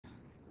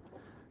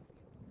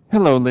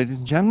Hello,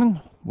 ladies and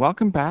gentlemen.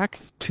 Welcome back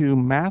to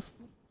Math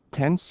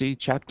 10C,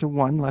 Chapter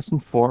 1,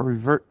 Lesson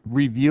 4,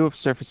 Review of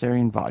Surface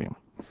Area and Volume.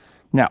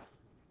 Now,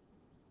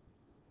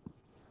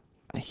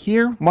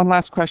 here, one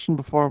last question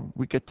before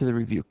we get to the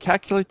review.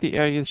 Calculate the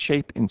area of the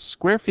shape in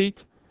square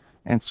feet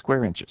and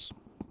square inches.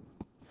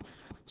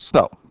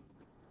 So,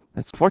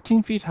 that's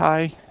 14 feet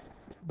high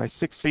by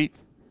 6 feet.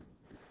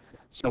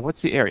 So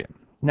what's the area?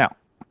 Now,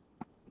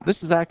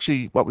 this is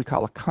actually what we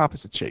call a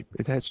composite shape.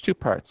 It has two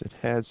parts. It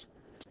has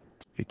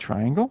a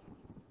triangle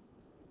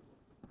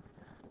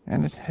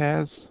and it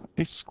has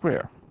a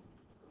square.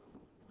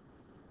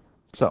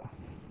 So,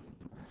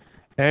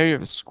 area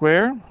of a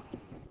square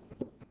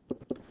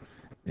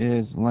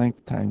is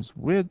length times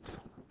width,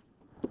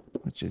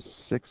 which is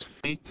 6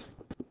 feet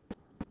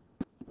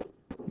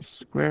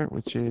square,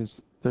 which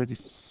is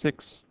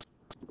 36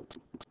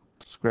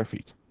 square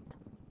feet.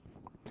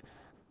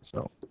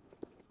 So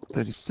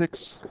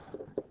 36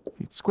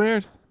 feet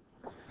squared.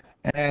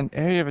 And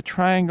area of a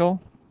triangle,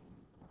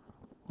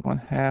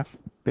 1/2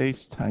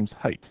 base times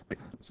height.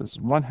 So this is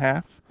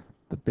 1/2.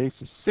 The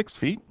base is 6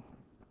 feet.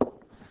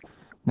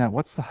 Now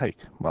what's the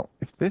height? Well,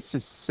 if this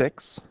is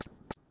 6,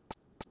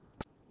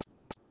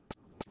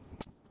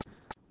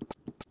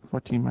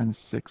 14 minus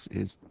 6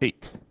 is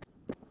 8.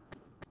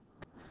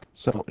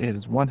 So it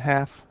is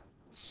 1/2,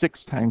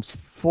 6 times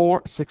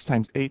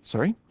 8,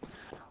 sorry,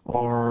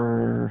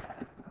 or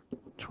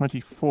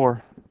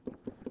 24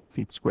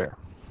 feet square.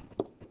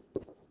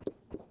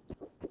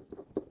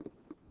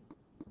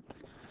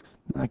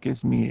 That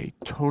gives me a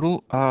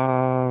total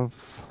of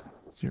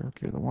 0,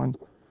 okay, the 1,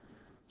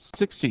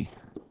 60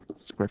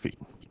 square feet.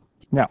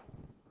 Now,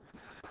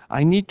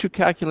 I need to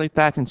calculate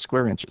that in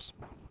square inches.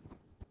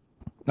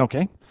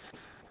 Okay,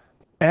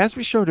 as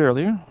we showed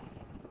earlier,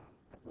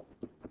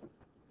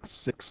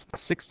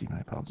 660, my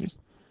apologies.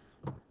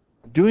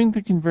 Doing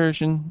the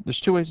conversion, there's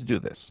two ways to do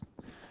this.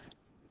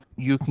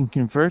 You can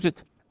convert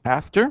it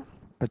after,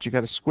 but you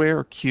got to square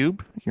or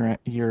cube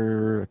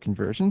your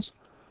conversions.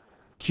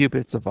 Cube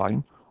it's a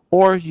volume.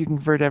 Or you can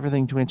convert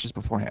everything to inches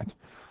beforehand.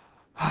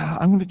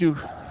 I'm going to do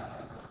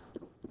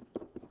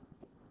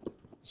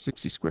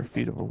 60 square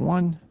feet over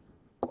 1.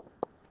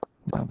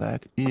 Now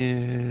that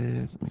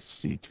is, let me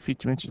see, feet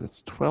to inches,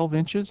 that's 12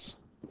 inches.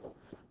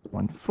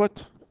 1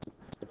 foot.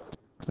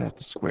 I have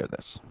to square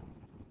this.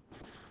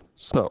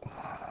 So,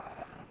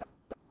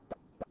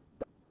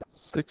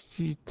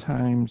 60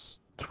 times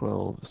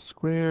 12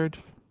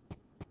 squared,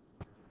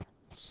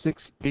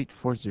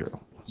 6840.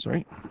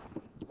 Sorry.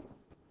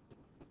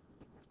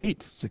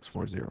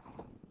 8640.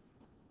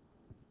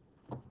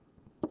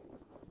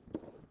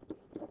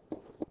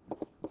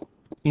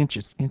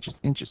 Inches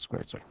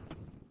squared, sorry.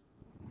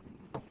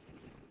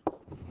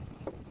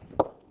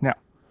 Now,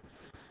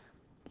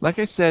 like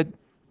I said,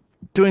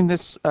 doing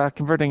this,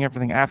 converting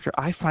everything after,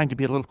 I find to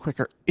be a little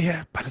quicker.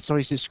 Yeah, but it's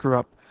always to screw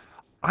up.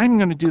 I'm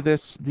going to do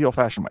this the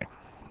old-fashioned way.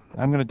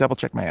 I'm going to double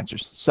check my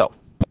answers. So,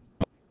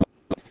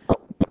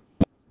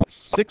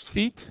 6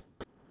 feet.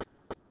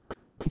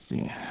 Let's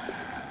see.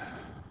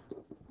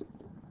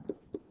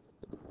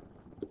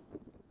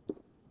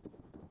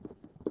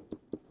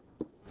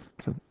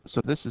 So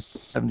this is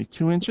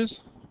 72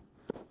 inches.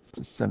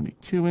 This is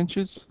 72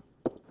 inches.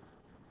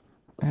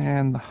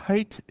 And the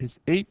height is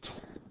 8.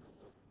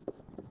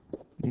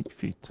 8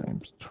 feet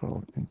times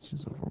 12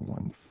 inches over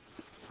 1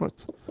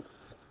 foot.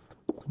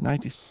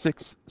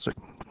 96. Sorry.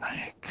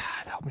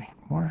 God help me.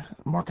 More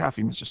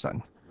coffee, Mr.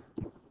 Sutton.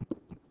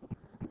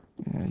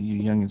 Yeah,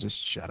 you youngins, just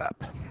shut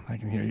up. I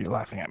can hear you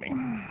laughing at me.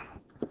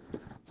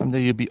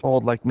 Someday you'll be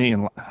old like me,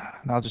 and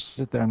I'll just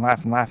sit there and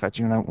laugh at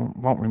you, and I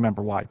won't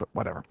remember why, but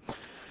whatever.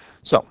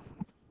 So,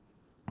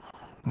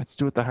 let's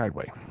do it the hard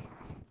way.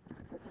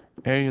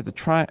 Area of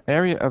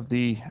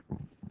the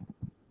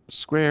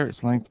square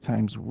is length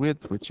times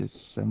width, which is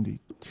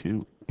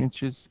 72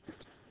 inches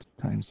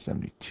times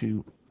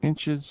 72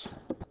 inches.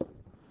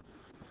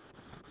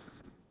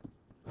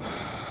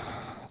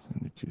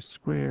 72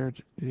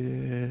 squared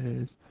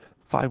is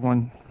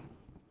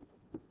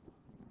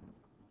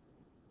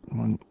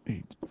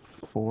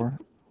 51184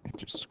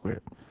 inches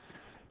squared.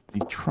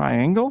 The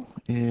triangle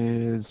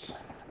is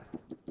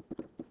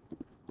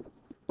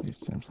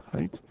base times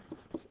height.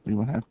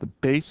 3/1/2. The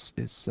base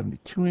is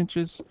 72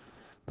 inches.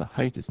 The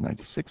height is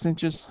 96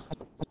 inches.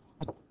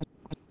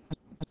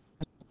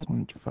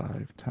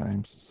 0.5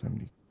 times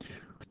 72.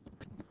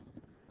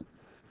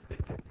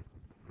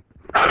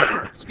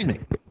 Excuse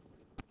me.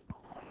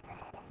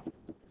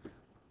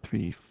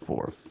 3,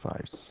 4,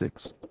 5,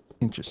 6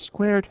 inches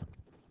squared.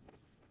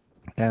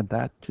 Add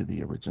that to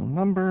the original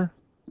number.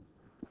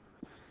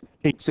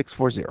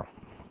 8640.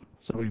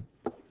 So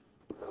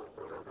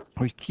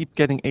we keep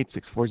getting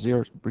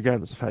 8640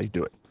 regardless of how you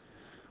do it.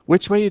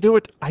 Which way you do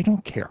it, I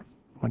don't care.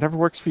 Whatever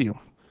works for you.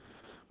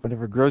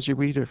 Whatever grows your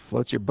wheat or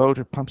floats your boat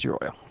or pumps your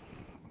oil.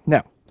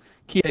 Now,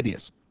 key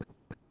ideas.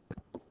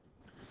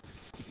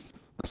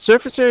 The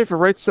surface area of a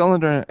right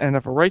cylinder and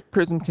of a right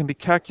prism can be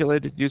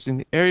calculated using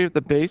the area of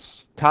the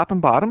base, top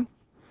and bottom,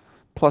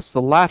 plus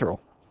the lateral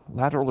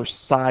Lateral or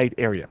side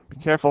area. Be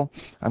careful.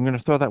 I'm going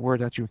to throw that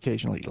word at you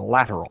occasionally.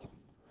 Lateral.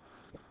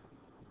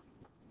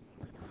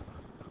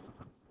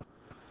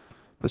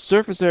 The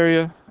surface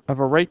area of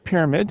a right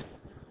pyramid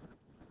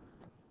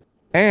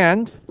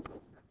and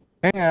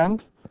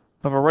of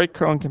a right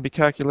cone can be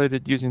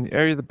calculated using the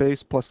area of the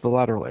base plus the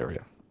lateral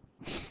area.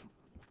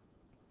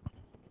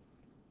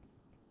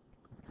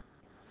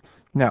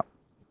 Now,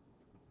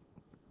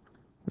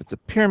 it's a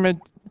pyramid.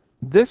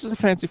 This is a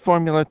fancy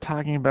formula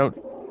talking about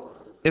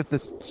if the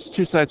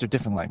two sides are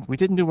different lengths. We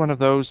didn't do one of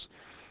those.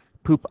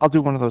 Poop, I'll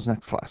do one of those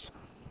next class.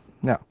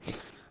 Now,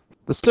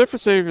 the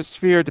surface area of a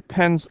sphere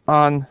depends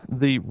on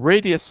the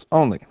radius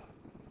only.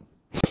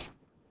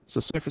 So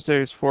surface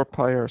area is 4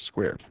 pi r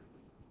squared.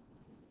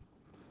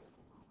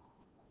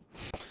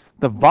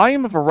 The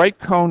volume of a right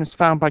cone is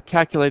found by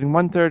calculating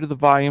 1/3 of the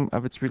volume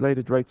of its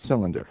related right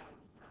cylinder.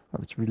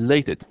 Of its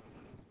related.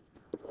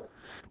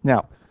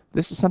 Now,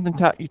 this is something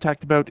you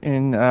talked about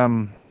in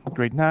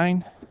grade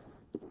 9.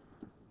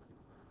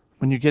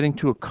 When you're getting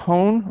to a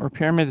cone or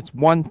pyramid, it's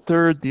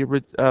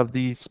 1/3 of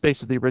the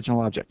space of the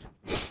original object.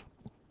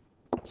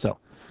 So,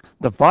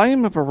 the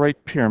volume of a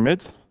right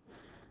pyramid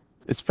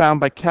is found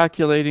by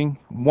calculating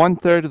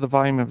 1/3 of the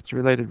volume of its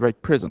related right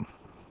prism.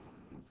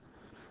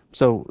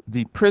 So,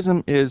 the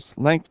prism is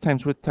length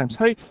times width times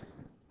height.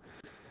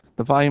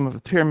 The volume of a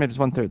pyramid is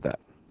 1/3 that.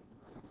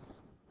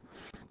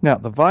 Now,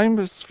 the volume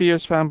of a sphere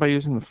is found by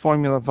using the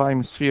formula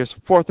volume of sphere is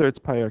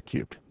 4/3 pi r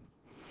cubed.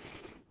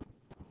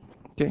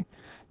 Okay.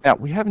 Now,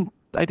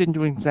 I didn't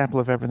do an example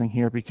of everything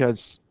here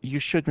because you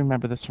should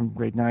remember this from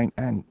grade 9,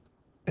 and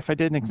if I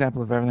did an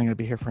example of everything, I'd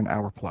be here for an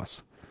hour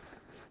plus.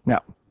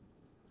 Now,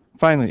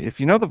 finally, if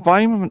you know the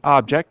volume of an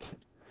object,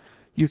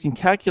 you can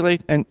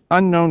calculate an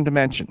unknown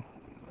dimension.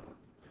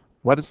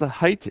 What is the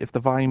height if the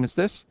volume is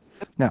this?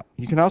 Now,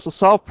 you can also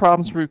solve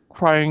problems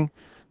requiring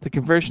the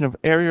conversion of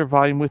area or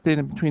volume within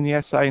and between the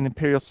SI and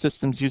imperial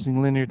systems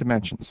using linear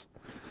dimensions.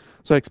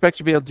 So I expect you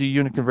to be able to do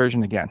unit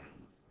conversion again.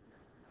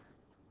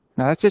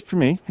 Now that's it for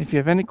me. If you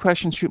have any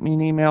questions, shoot me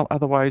an email.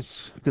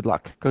 Otherwise, good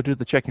luck. Go do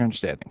the check your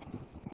understanding.